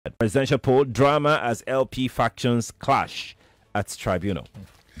Presidential poll, drama as LP factions clash at Tribunal.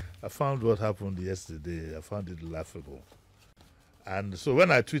 I found what happened yesterday. I found it laughable. And so when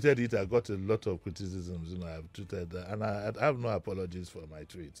I tweeted it, I got a lot of criticisms. I've tweeted, and I have no apologies for my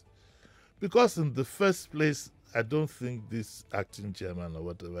tweets. Because in the first place, I don't think this acting chairman or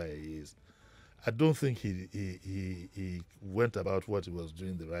whatever he is, I don't think he went about what he was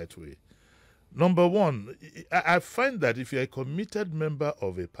doing the right way. Number one, I find that if you're a committed member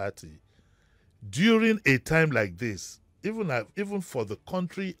of a party, during a time like this, even for the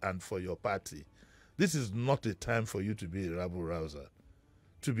country and for your party, this is not a time for you to be a rabble-rouser.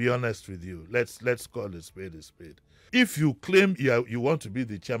 To be honest with you, let's call a spade a spade. If you claim you want to be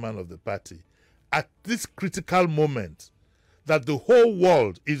the chairman of the party, at this critical moment, that the whole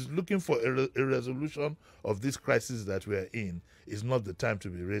world is looking for a resolution of this crisis that we're in, is not the time to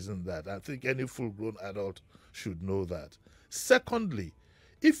be raising that. I think any full-grown adult should know that. Secondly,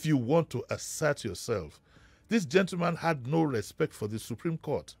 if you want to assert yourself, this gentleman had no respect for the Supreme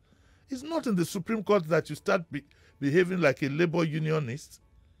Court. It's not in the Supreme Court that you start behaving like a labor unionist.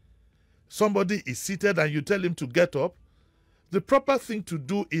 Somebody is seated and you tell him to get up. The proper thing to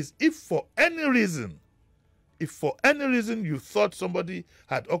do is, if for any reason you thought somebody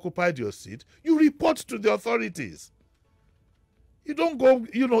had occupied your seat, you report to the authorities. You don't go,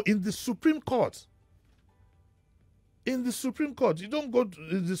 in the Supreme Court. In the Supreme Court, you don't go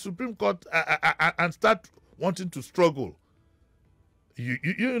to the Supreme Court and start wanting to struggle.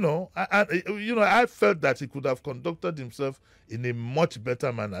 I felt that he could have conducted himself in a much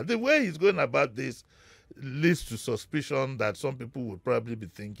better manner. The way he's going about this leads to suspicion that some people would probably be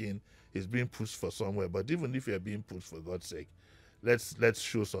thinking he's being pushed for somewhere. But even if you're being pushed, for God's sake, let's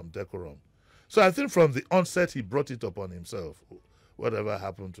show some decorum. So I think from the onset he brought it upon himself, whatever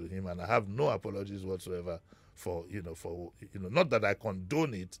happened to him, and I have no apologies whatsoever for not that I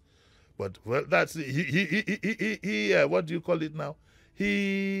condone it, but well, that's he what do you call it now?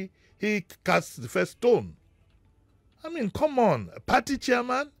 He cast the first stone. I mean, come on, a party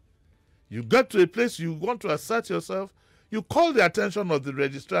chairman, you got to a place you want to assert yourself, you call the attention of the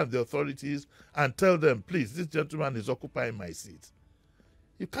registrar and the authorities and tell them, please, this gentleman is occupying my seat.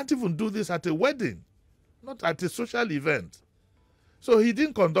 You can't even do this at a wedding, not at a social event. So he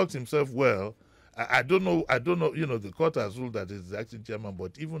didn't conduct himself well. I don't know, the court has ruled that he's the acting chairman,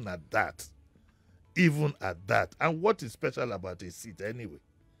 but even at that, and what is special about a seat anyway?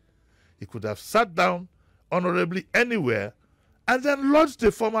 He could have sat down honorably anywhere and then lodged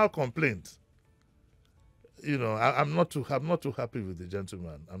a formal complaint. I'm not too happy with the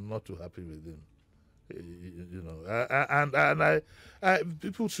gentleman. I'm not too happy with him.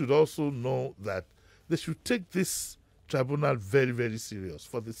 People should also know that they should take this tribunal very, very serious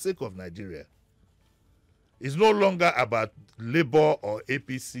for the sake of Nigeria. It's no longer about Labour or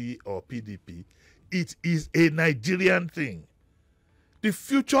APC or PDP. It is a Nigerian thing. The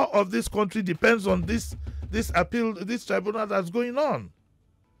future of this country depends on this appeal, this tribunal that's going on.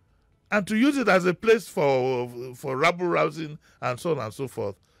 And to use it as a place for rabble-rousing and so on and so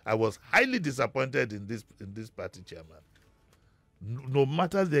forth, I was highly disappointed in this party chairman. No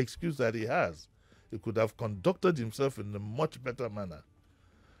matter the excuse that he has, he could have conducted himself in a much better manner.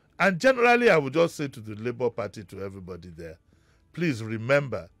 And generally, I would just say to the Labour Party, to everybody there, please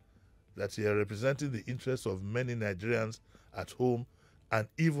remember that you are representing the interests of many Nigerians at home and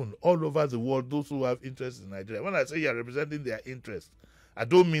even all over the world, those who have interests in Nigeria. When I say you are representing their interests, I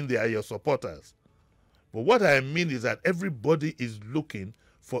don't mean they are your supporters. But what I mean is that everybody is looking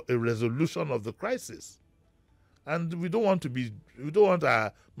for a resolution of the crisis. And we don't want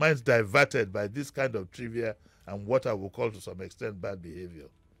our minds diverted by this kind of trivia and what I will call to some extent bad behavior.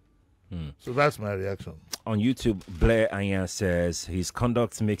 So that's my reaction. On YouTube, Blair Anya says his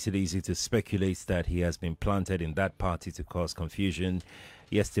conduct makes it easy to speculate that he has been planted in that party to cause confusion.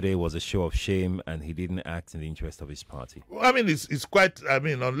 Yesterday was a show of shame, and he didn't act in the interest of his party. Well, I mean, it's quite. I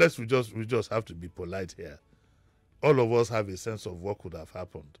mean, unless we just have to be polite here. All of us have a sense of what could have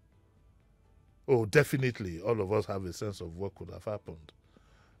happened. Oh, definitely, all of us have a sense of what could have happened,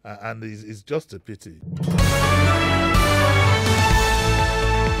 and it's just a pity.